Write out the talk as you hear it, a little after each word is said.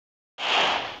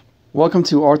Welcome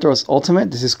to Orthros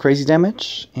Ultimate. This is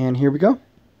CrazyDmg, and here we go.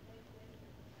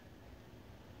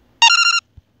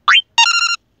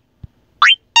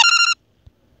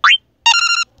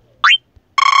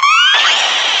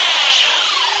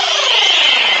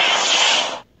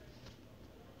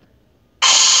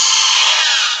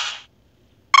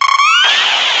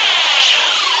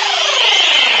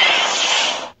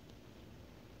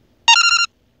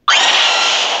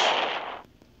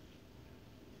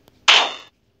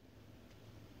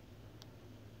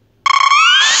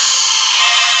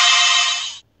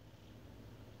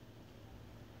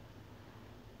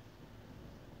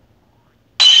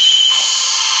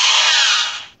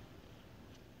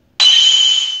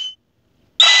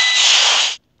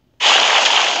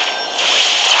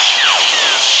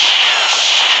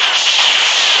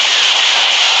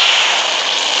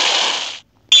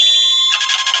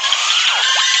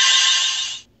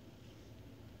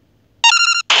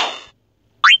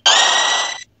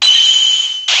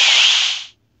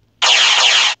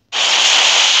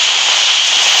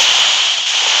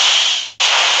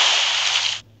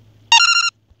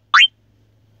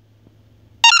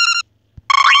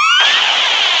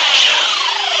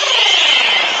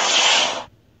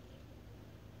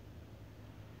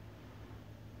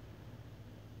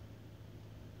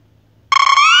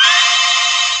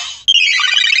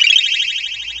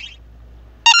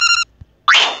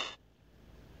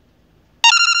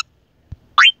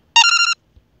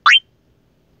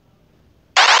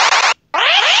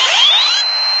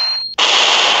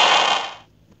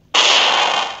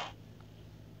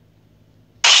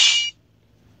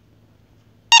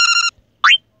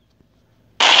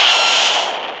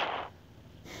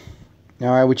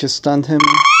 Alright, we just stunned him.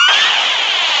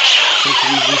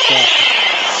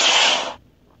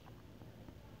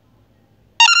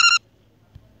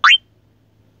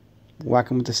 Whack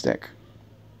him with the stick.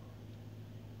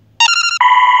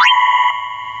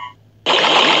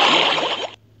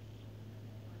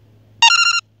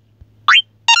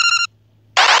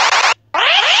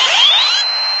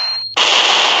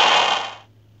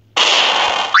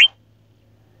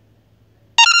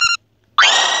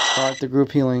 Start the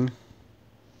group healing.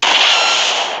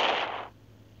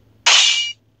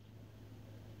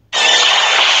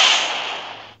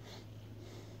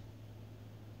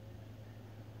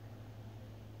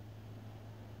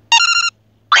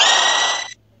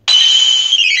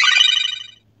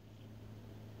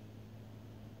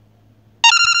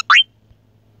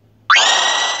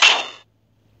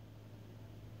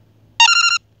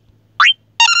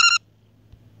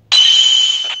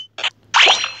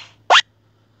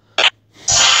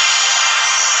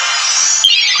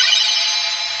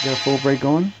 Got a full break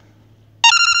going.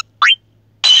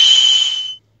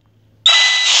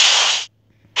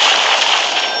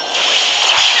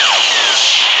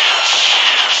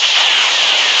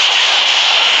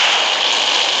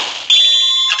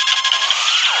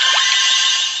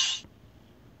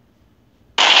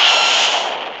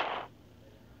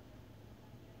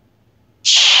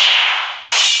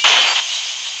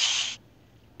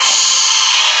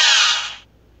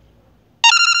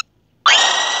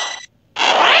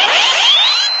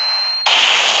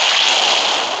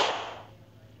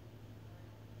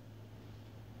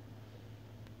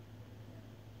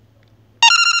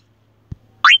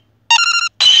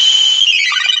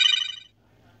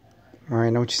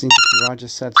 Alright, now we just need to Raja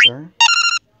set, sir.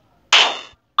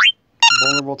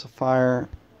 Vulnerable to fire,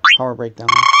 power breakdown.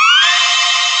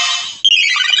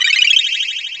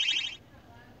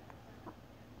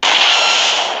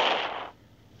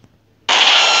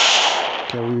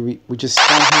 Okay, we just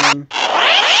stun him.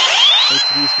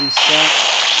 ATB's reset.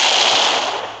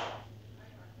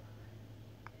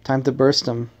 Time to burst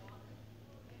him.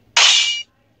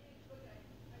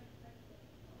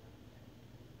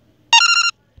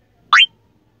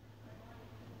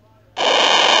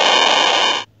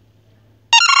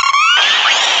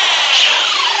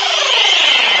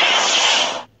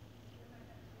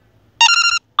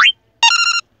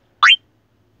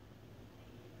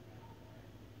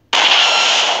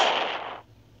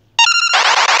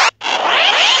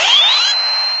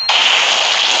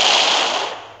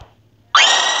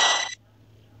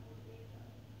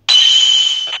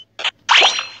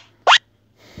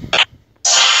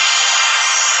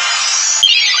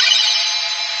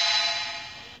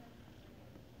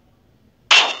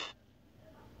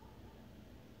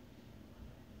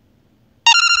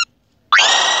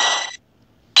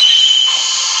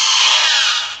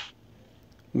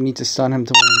 We need to stun him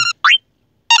to win.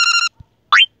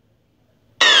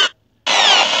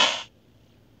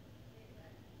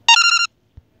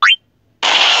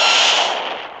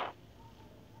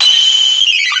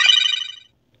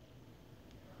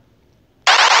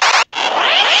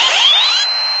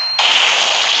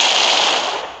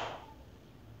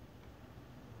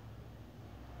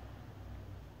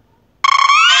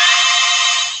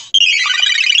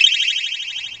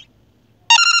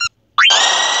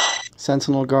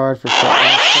 Sentinel Guard for short.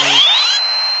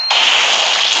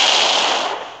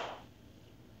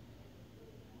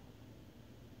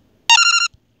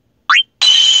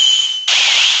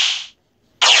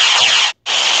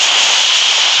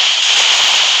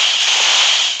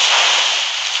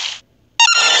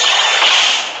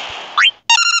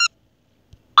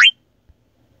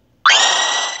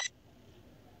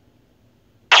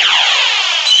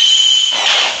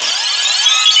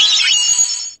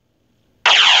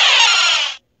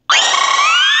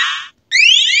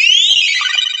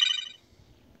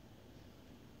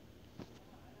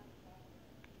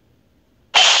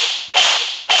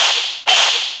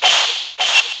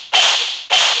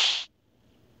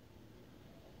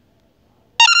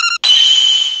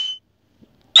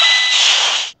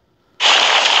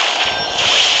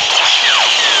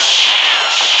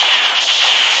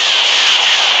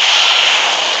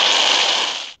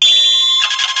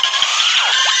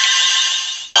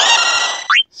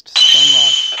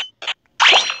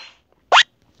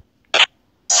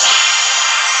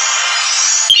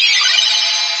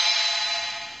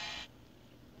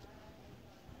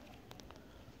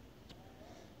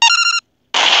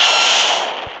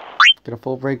 Get a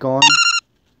full break on.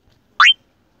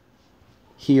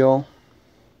 Heal.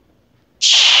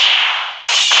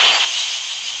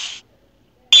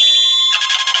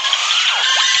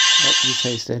 Oh, you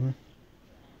tasted.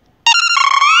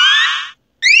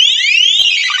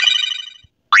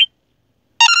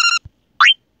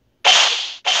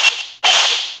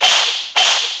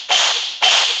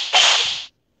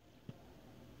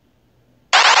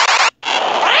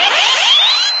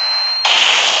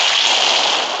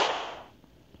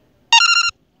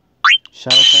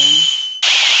 Shadow Fang.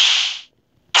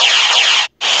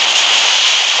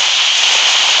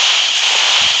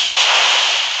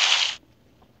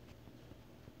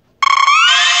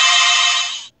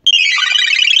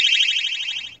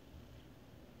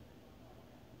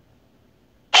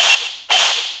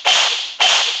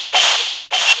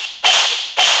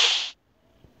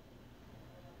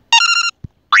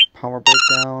 Power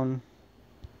Breakdown.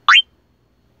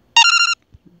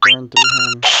 Burn through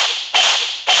him.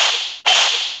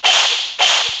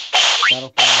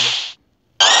 Shadow Fang.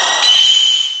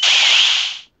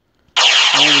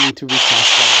 Now we need to recast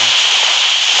that.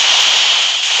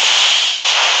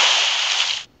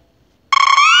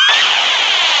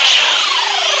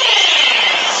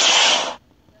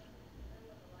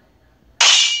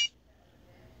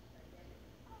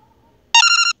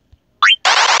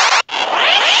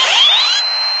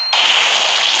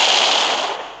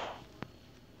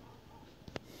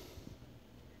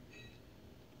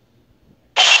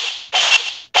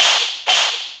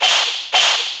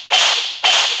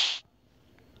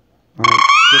 Alright,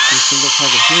 get some single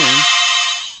target healing.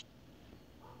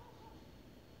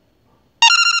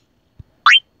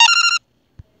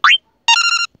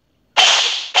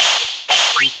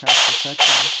 Recast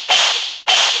protection.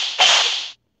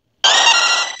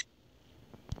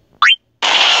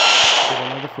 Get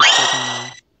another Forsaken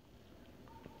now.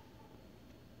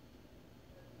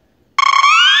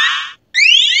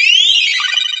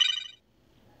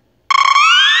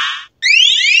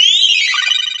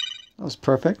 That was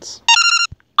perfect.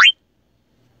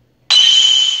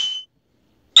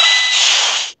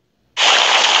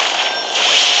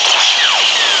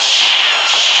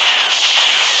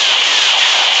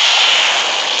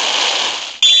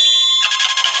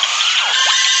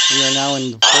 We are now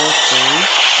in the 4th phase.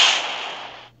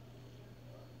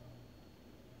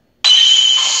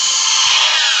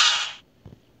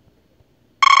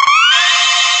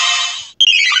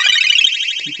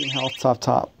 Keeping health topped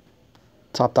off.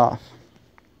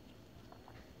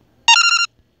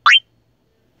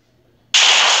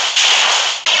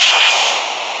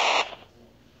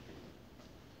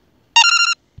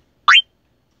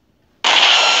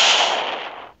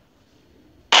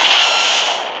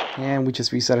 And we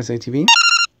just reset his ATV.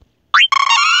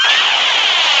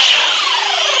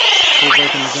 Full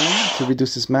break him again to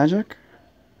reduce his magic.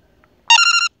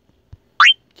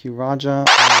 Q Raja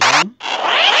on one.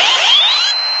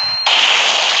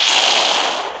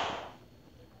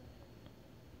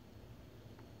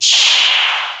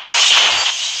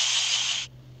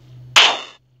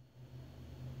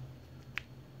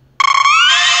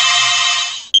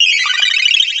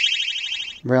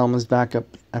 Realm is back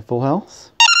up at full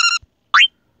health.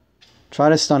 Try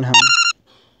to stun him.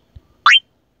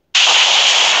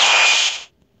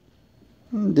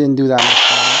 Didn't do that much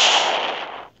damage.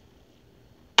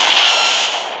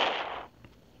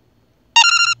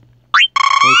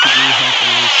 ATV has to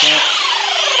reset.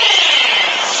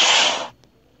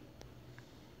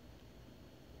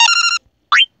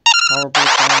 Power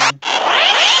breakdown.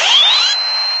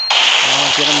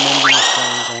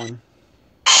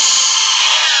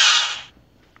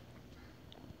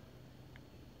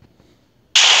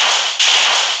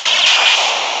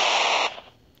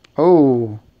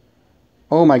 Oh.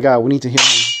 Oh my god, we need to heal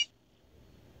him.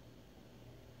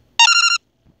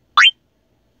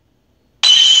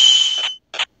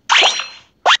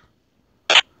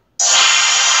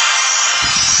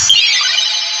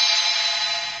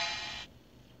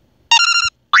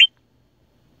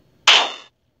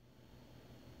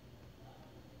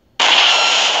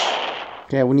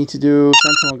 Okay, we need to do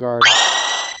Sentinel Guard.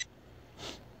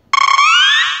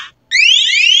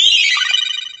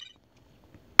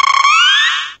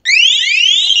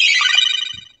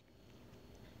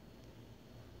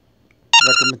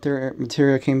 Record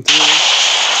materia came through.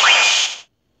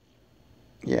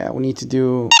 Yeah, we need to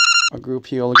do a group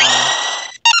heal again.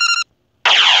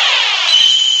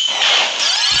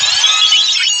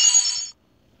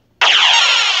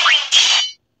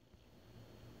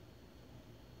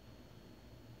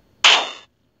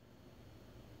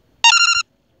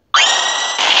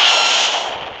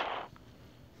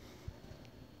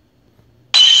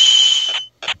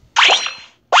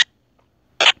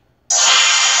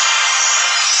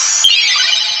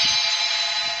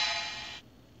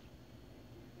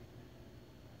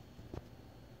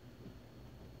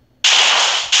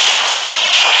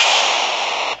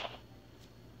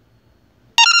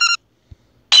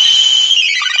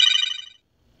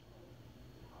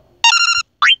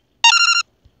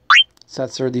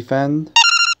 Sets her defend.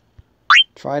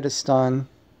 Try to stun.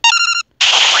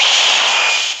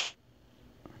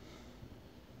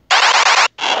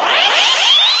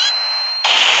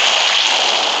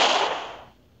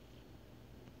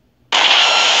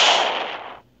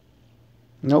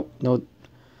 Nope,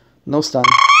 no stun.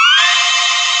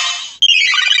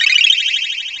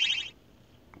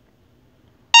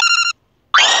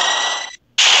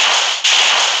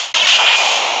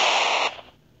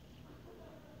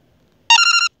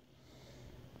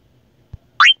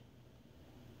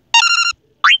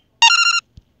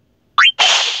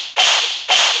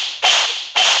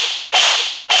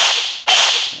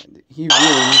 He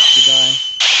really needs to die.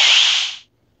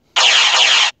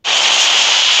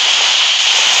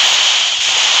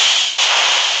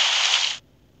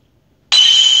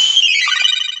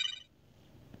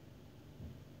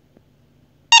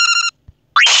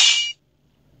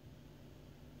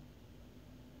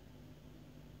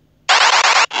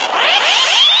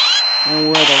 And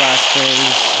we're the last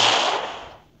phase.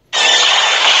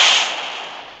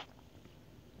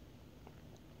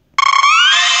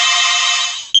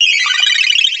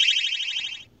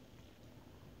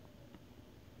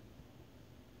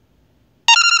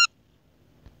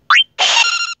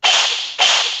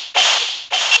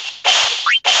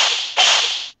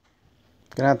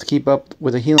 Gonna have to keep up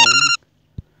with the healing.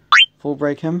 Full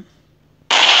break him.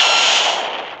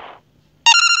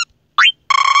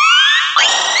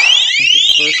 And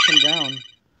just burst him down.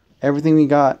 Everything we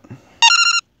got.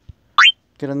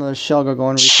 Get another shell, go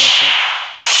and refresh it.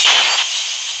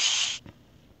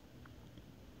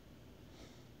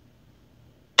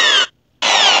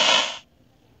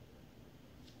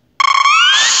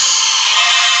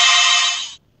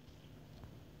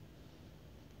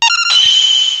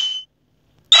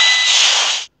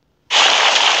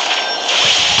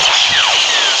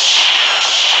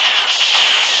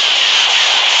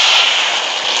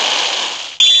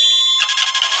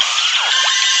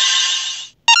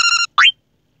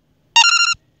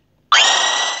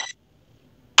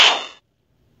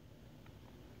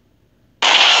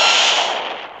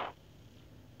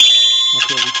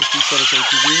 Okay, we just reset his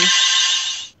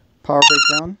ATV. Power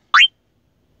breakdown.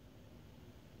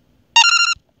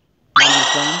 Landing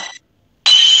flame.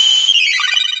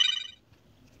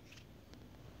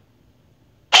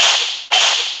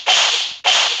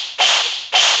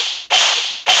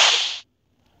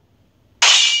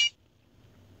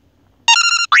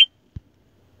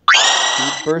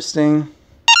 Keep bursting.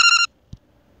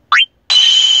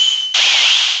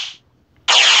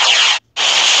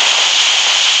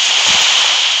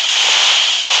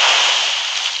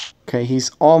 Okay,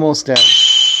 he's almost dead.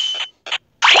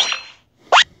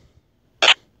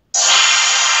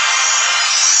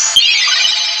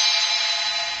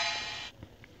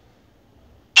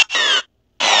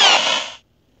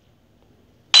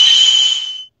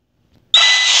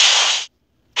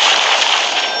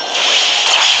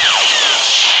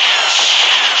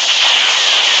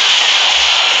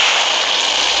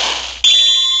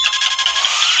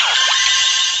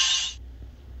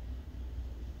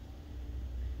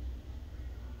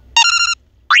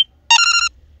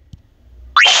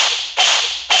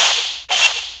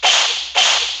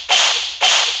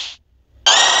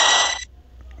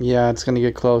 Yeah, it's gonna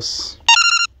get close.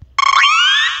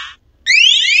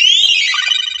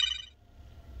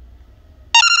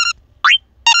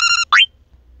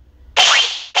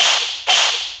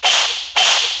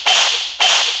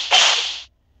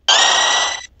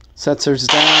 Setzer's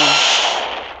down.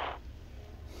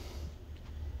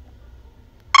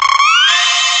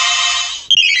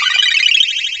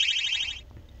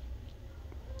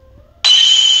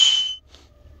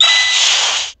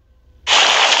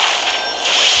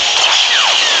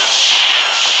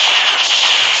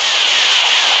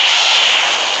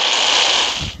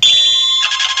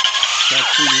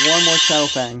 One more Shadow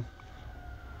Fang.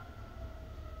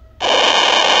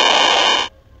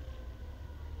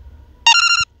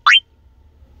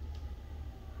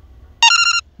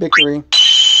 Victory.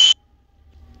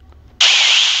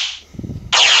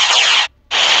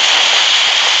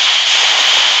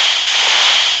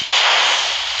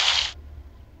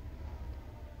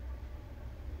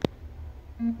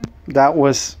 That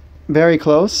was very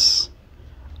close.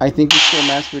 I think he still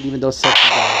mastered even though Seth is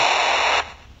down.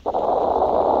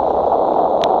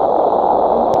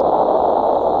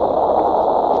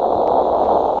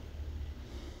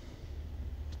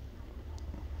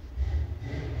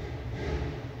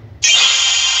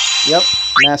 Yep,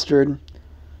 mastered.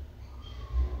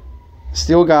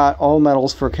 Still got all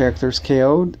medals for characters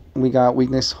KO'd. We got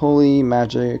weakness, holy,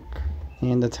 magic,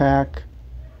 and attack.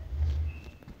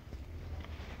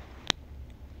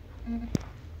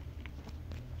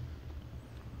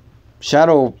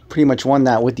 Shadow pretty much won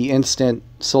that with the instant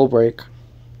soul break.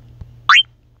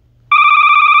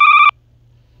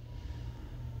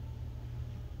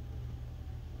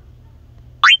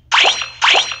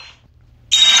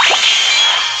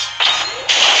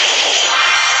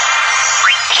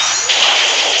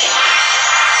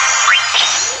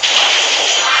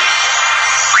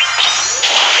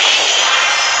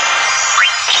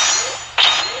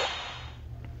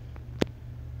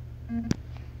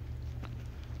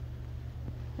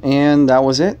 And that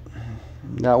was it.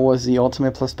 That was the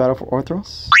Ultimate Plus battle for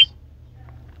Orthros.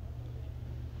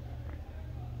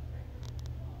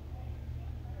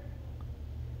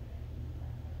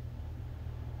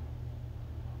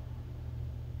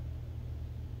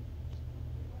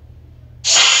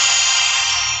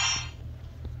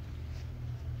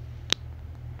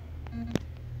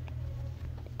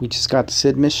 We just got the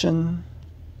Sid mission.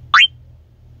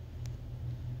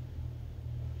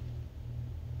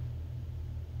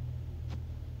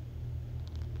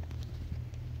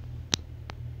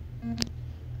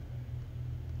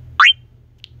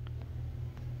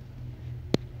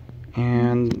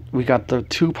 And we got the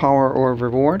 2 power orb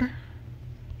reward.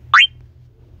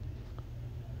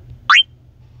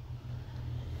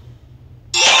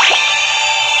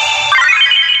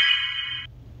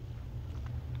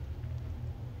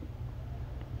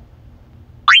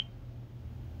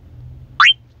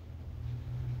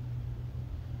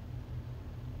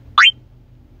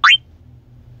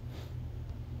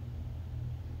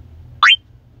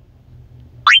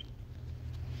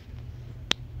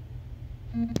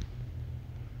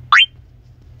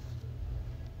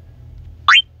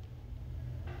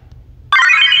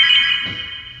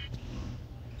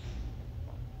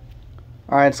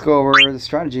 Alright, let's go over the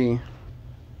strategy.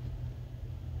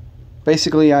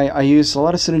 Basically, I use a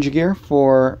lot of synergy gear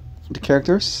for the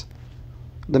characters.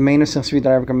 The main accessory that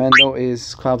I recommend though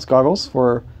is Cloud's Goggles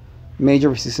for major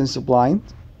resistance to blind,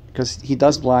 because he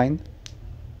does blind.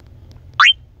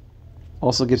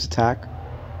 Also gives attack.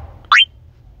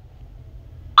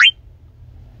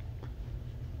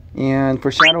 And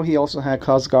for Shadow, he also had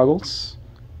Cloud's Goggles.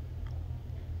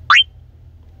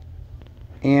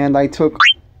 And I took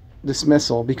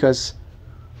Dismissal because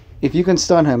if you can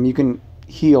stun him, you can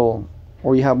heal,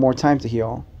 or you have more time to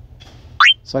heal.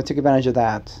 So I took advantage of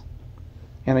that.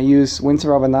 And I used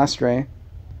Winter of Anastre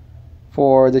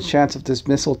for the chance of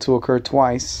Dismissal to occur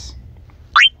twice.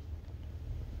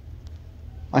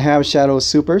 I have Shadow's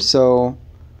super, so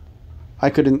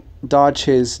I could dodge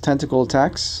his tentacle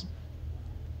attacks.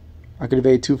 I could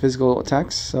evade 2 physical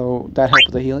attacks, so that helped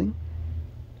with the healing.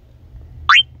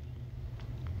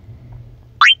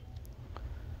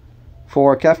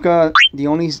 For Kefka, the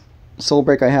only soul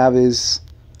break I have is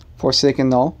Forsaken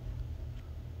Null.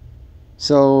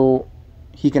 So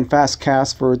he can fast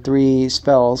cast for 3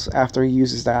 spells after he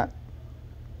uses that.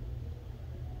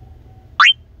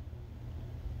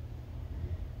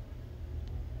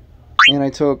 And I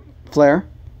took Flare.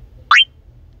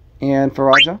 And for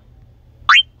Raja,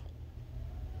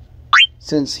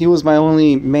 since he was my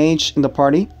only mage in the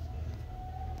party,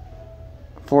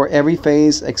 for every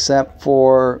phase except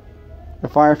for the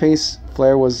fire phase,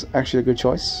 Flare was actually a good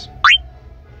choice.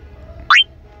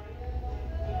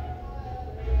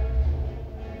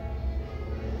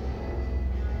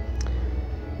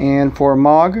 And for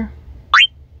Mog,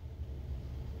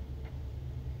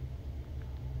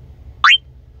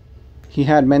 he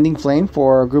had Mending Flame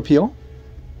for group heal.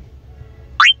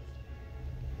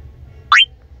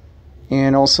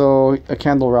 And also a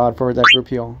candle rod for that group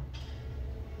heal.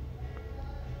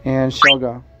 And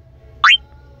Shelga.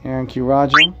 And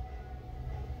Kiraja.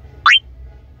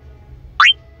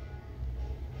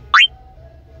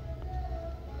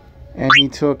 And he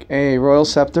took a Royal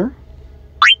Scepter.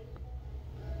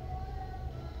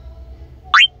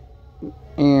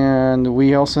 And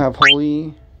we also have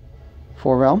Holy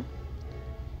for Realm.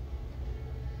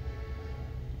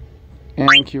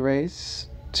 And Curaze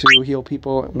to heal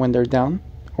people when they're down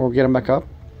or get them back up.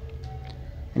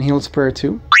 And Heal Prayer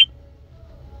 2.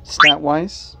 Stat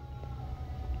wise,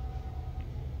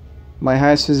 my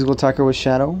highest physical attacker was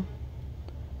Shadow.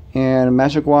 And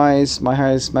magic wise, my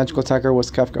highest magical attacker was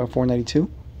Kefka, 492.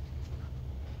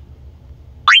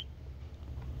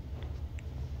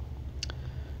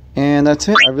 And that's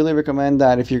it. I really recommend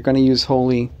that if you're going to use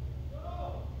Holy,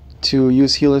 to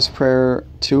use Healer's Prayer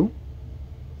 2.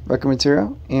 Recommend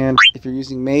material. And if you're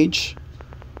using Mage,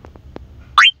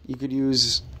 you could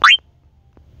use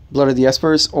Blood of the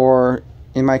Espers, or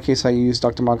in my case, I use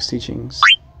Dr. Mog's Teachings.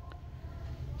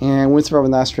 And with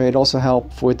Reverend Astray, it also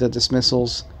helped with the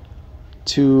dismissals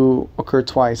to occur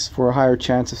twice for a higher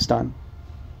chance of stun.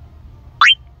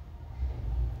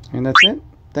 And that's it.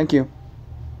 Thank you.